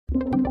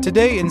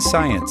Today in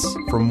Science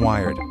from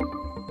Wired.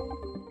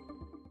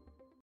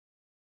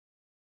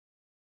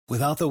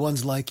 Without the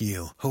ones like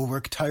you, who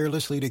work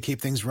tirelessly to keep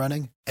things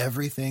running,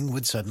 everything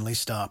would suddenly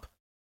stop.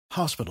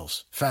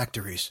 Hospitals,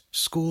 factories,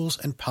 schools,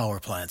 and power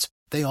plants,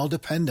 they all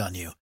depend on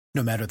you.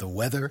 No matter the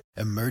weather,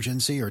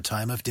 emergency, or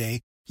time of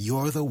day,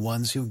 you're the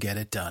ones who get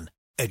it done.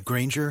 At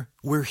Grainger,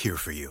 we're here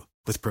for you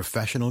with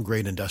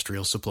professional-grade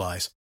industrial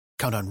supplies.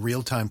 Count on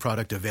real-time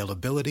product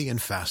availability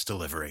and fast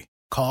delivery.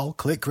 Call,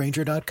 click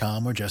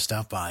Grainger.com, or just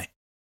stop by.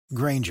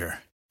 Grainger,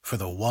 for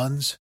the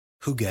ones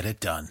who get it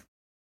done.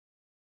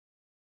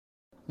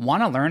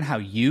 Want to learn how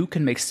you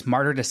can make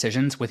smarter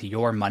decisions with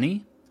your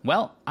money?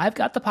 Well, I've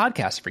got the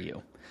podcast for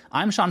you.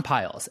 I'm Sean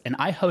Piles, and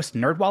I host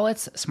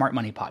NerdWallet's Smart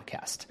Money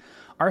Podcast.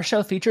 Our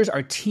show features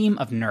our team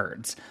of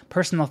nerds,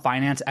 personal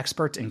finance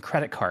experts in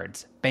credit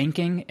cards,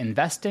 banking,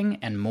 investing,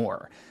 and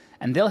more.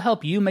 And they'll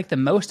help you make the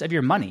most of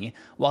your money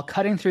while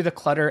cutting through the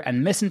clutter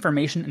and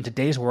misinformation in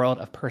today's world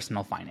of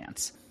personal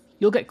finance.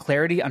 You'll get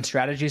clarity on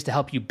strategies to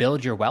help you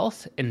build your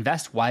wealth,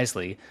 invest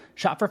wisely,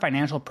 shop for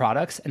financial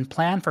products, and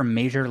plan for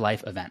major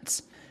life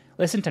events.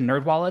 Listen to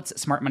NerdWallet's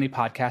Smart Money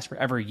Podcast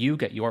wherever you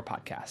get your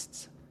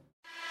podcasts.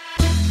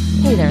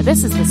 Hey there,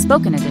 this is the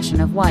spoken edition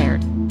of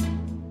Wired.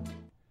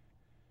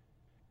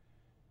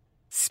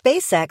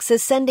 SpaceX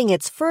is sending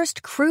its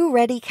first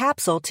crew-ready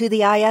capsule to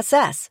the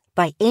ISS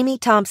by Amy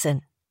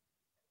Thompson.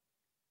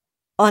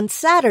 On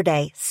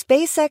Saturday,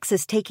 SpaceX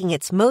is taking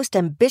its most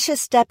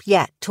ambitious step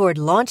yet toward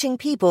launching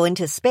people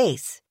into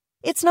space.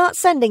 It's not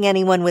sending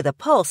anyone with a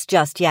pulse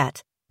just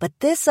yet, but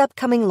this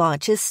upcoming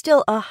launch is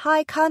still a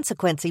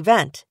high-consequence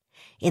event.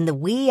 In the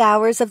wee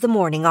hours of the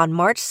morning on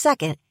March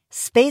 2nd,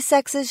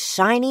 SpaceX's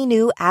shiny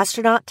new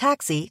astronaut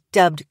taxi,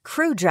 dubbed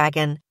Crew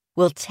Dragon,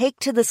 will take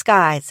to the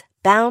skies,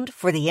 bound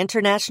for the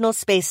International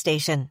Space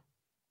Station.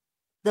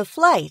 The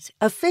flight,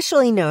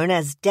 officially known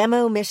as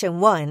Demo Mission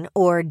 1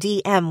 or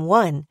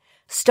DM-1,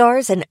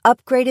 stars an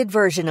upgraded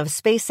version of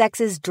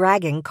SpaceX's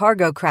Dragon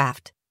cargo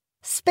craft.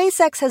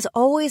 SpaceX has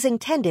always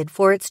intended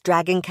for its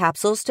Dragon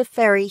capsules to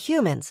ferry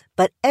humans,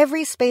 but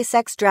every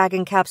SpaceX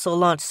Dragon capsule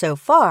launched so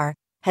far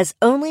has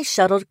only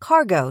shuttled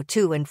cargo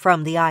to and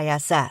from the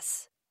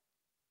ISS.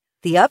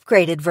 The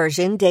upgraded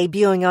version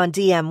debuting on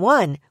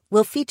DM-1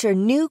 will feature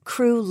new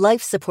crew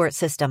life support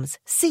systems,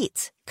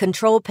 seats,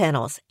 control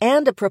panels,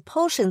 and a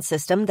propulsion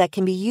system that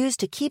can be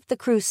used to keep the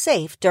crew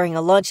safe during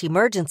a launch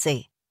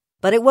emergency.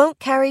 But it won't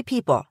carry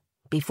people.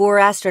 Before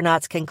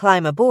astronauts can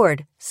climb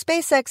aboard,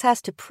 SpaceX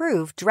has to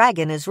prove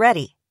Dragon is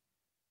ready.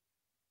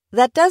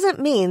 That doesn't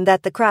mean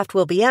that the craft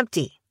will be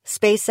empty.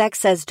 SpaceX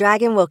says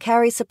Dragon will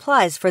carry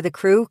supplies for the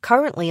crew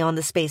currently on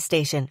the space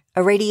station,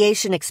 a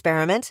radiation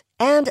experiment,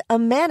 and a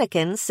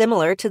mannequin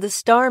similar to the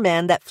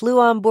Starman that flew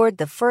on board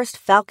the first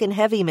Falcon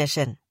Heavy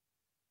mission.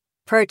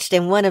 Perched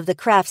in one of the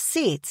craft's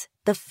seats,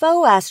 the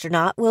faux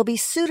astronaut will be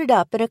suited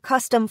up in a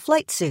custom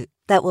flight suit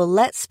that will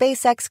let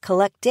SpaceX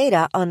collect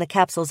data on the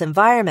capsule's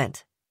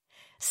environment.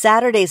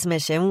 Saturday's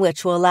mission,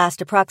 which will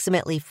last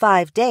approximately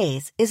 5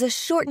 days, is a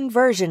shortened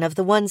version of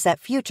the ones that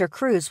future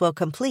crews will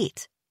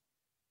complete.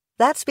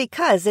 That's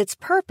because its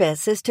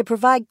purpose is to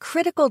provide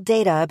critical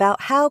data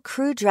about how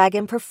Crew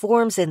Dragon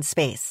performs in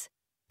space.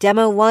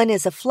 Demo 1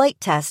 is a flight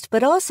test,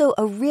 but also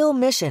a real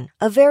mission,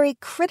 a very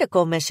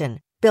critical mission.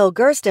 Bill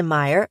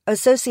Gerstenmaier,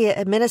 Associate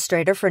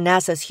Administrator for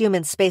NASA's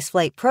Human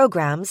Spaceflight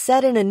Program,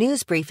 said in a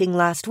news briefing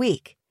last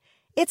week.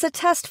 It's a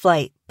test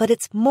flight, but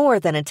it's more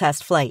than a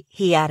test flight,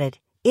 he added.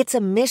 It's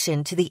a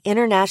mission to the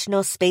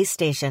International Space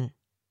Station.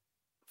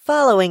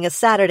 Following a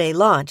Saturday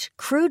launch,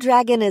 Crew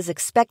Dragon is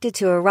expected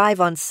to arrive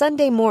on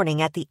Sunday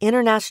morning at the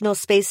International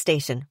Space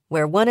Station,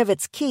 where one of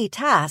its key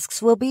tasks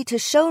will be to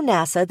show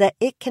NASA that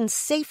it can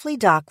safely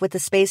dock with the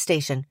space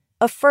station,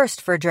 a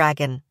first for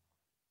Dragon.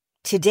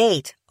 To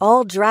date,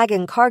 all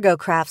Dragon cargo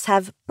crafts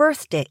have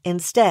berthed it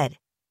instead.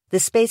 The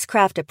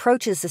spacecraft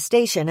approaches the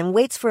station and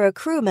waits for a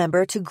crew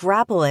member to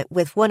grapple it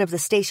with one of the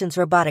station's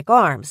robotic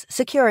arms,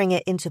 securing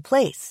it into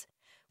place.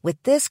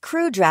 With this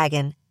Crew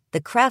Dragon,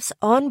 the craft's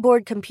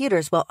onboard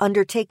computers will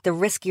undertake the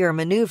riskier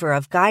maneuver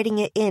of guiding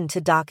it in to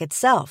dock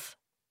itself.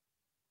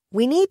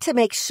 We need to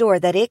make sure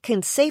that it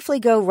can safely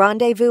go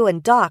rendezvous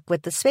and dock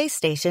with the space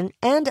station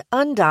and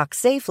undock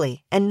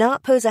safely and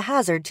not pose a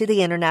hazard to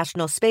the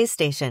International Space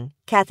Station,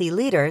 Kathy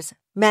Leaders,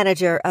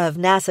 manager of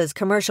NASA's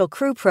Commercial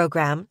Crew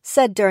Program,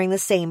 said during the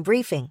same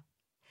briefing.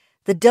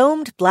 The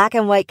domed black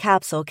and white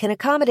capsule can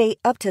accommodate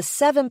up to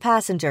 7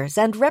 passengers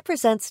and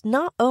represents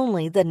not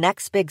only the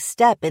next big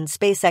step in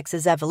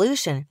SpaceX's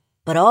evolution,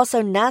 but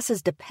also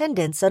NASA's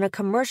dependence on a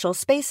commercial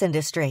space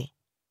industry.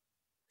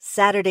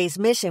 Saturday's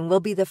mission will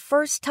be the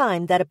first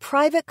time that a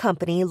private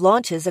company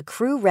launches a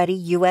crew-ready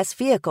U.S.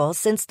 vehicle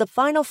since the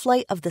final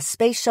flight of the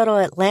Space Shuttle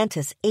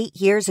Atlantis 8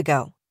 years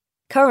ago.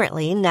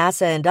 Currently,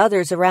 NASA and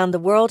others around the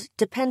world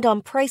depend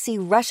on pricey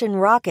Russian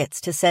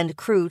rockets to send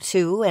crew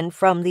to and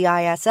from the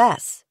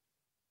ISS.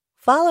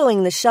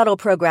 Following the shuttle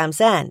program's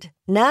end,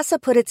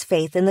 NASA put its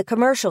faith in the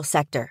commercial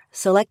sector,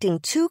 selecting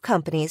 2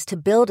 companies to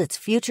build its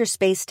future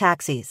space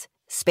taxis,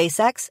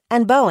 SpaceX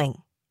and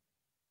Boeing.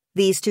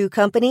 These two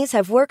companies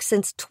have worked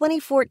since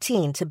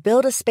 2014 to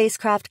build a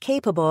spacecraft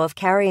capable of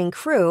carrying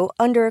crew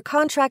under a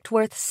contract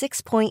worth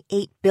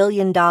 $6.8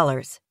 billion.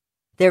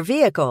 Their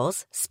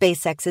vehicles,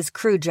 SpaceX's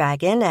Crew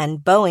Dragon and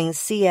Boeing's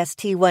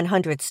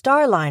CST-100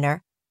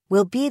 Starliner,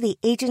 will be the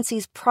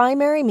agency's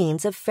primary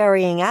means of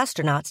ferrying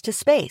astronauts to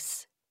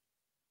space.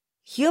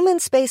 Human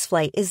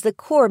spaceflight is the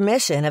core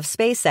mission of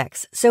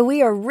SpaceX, so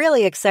we are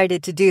really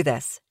excited to do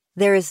this.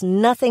 There is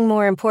nothing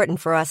more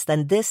important for us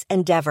than this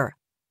endeavor.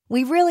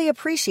 We really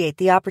appreciate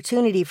the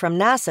opportunity from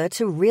NASA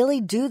to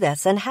really do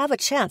this and have a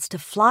chance to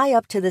fly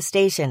up to the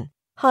station,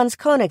 Hans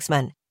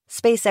Koenigsmann,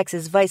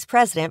 SpaceX's vice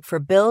president for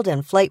build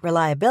and flight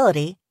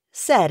reliability,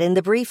 said in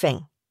the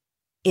briefing.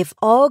 If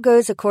all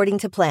goes according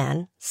to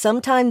plan,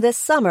 sometime this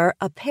summer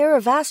a pair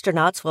of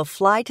astronauts will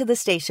fly to the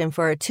station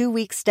for a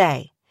 2-week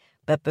stay.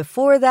 But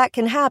before that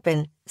can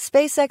happen,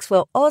 SpaceX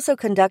will also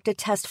conduct a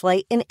test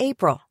flight in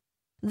April.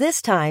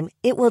 This time,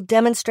 it will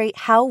demonstrate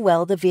how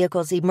well the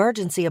vehicle's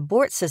emergency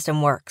abort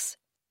system works.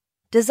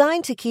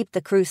 Designed to keep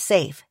the crew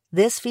safe,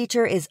 this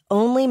feature is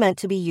only meant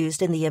to be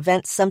used in the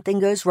event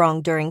something goes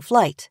wrong during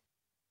flight.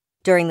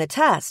 During the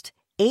test,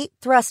 8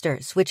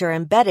 thrusters, which are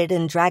embedded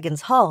in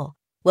Dragon's hull,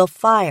 will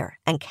fire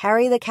and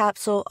carry the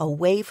capsule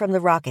away from the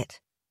rocket.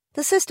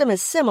 The system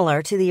is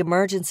similar to the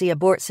emergency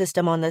abort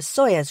system on the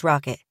Soyuz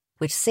rocket,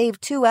 which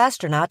saved 2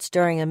 astronauts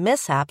during a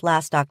mishap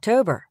last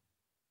October.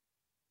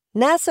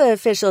 NASA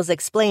officials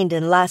explained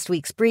in last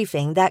week's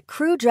briefing that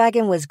Crew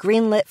Dragon was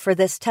greenlit for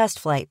this test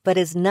flight but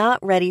is not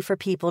ready for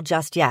people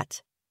just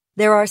yet.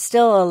 There are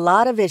still a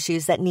lot of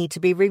issues that need to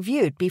be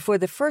reviewed before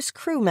the first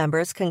crew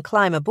members can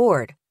climb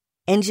aboard.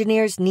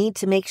 Engineers need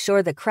to make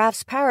sure the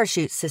craft's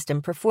parachute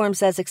system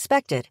performs as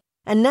expected,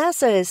 and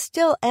NASA is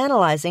still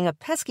analyzing a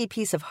pesky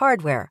piece of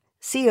hardware,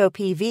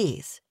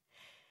 COPVs.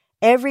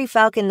 Every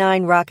Falcon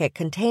 9 rocket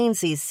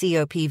contains these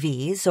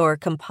COPVs, or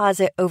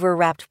composite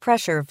overwrapped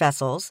pressure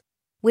vessels,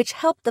 which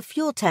help the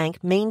fuel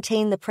tank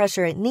maintain the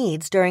pressure it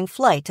needs during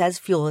flight as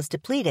fuel is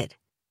depleted.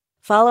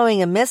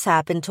 Following a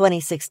mishap in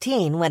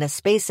 2016 when a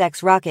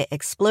SpaceX rocket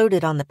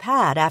exploded on the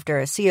pad after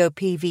a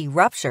COPV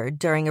ruptured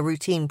during a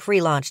routine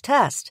pre-launch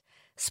test,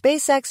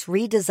 SpaceX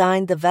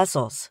redesigned the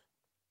vessels.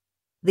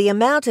 The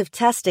amount of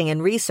testing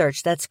and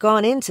research that's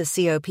gone into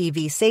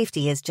COPV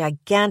safety is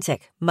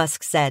gigantic,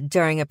 Musk said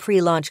during a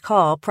pre-launch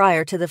call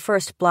prior to the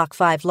first Block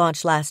 5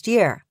 launch last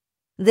year.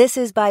 This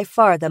is by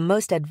far the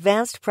most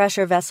advanced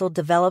pressure vessel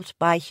developed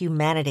by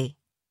humanity.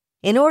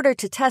 In order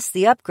to test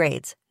the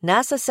upgrades,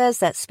 NASA says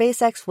that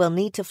SpaceX will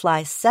need to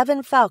fly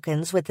 7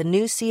 Falcons with the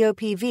new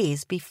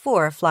COPVs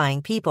before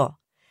flying people.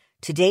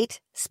 To date,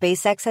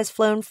 SpaceX has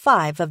flown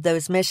 5 of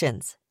those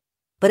missions.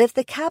 But if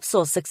the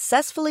capsule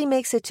successfully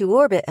makes it to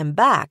orbit and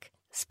back,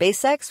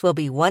 SpaceX will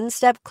be one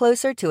step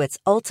closer to its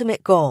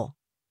ultimate goal,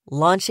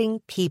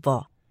 launching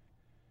people.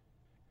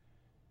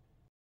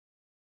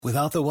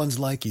 Without the ones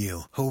like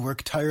you, who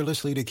work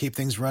tirelessly to keep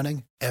things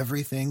running,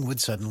 everything would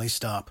suddenly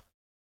stop.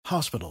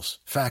 Hospitals,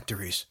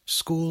 factories,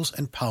 schools,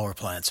 and power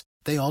plants,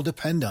 they all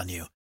depend on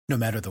you. No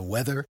matter the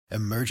weather,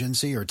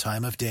 emergency, or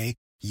time of day,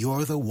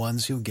 you're the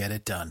ones who get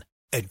it done.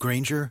 At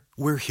Grainger,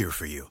 we're here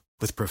for you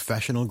with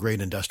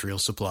professional-grade industrial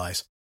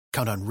supplies.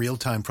 Count on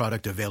real-time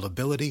product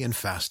availability and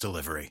fast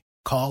delivery.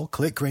 Call,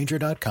 click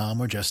Grainger.com,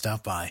 or just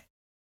stop by.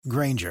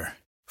 Grainger,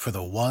 for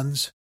the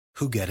ones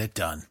who get it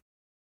done.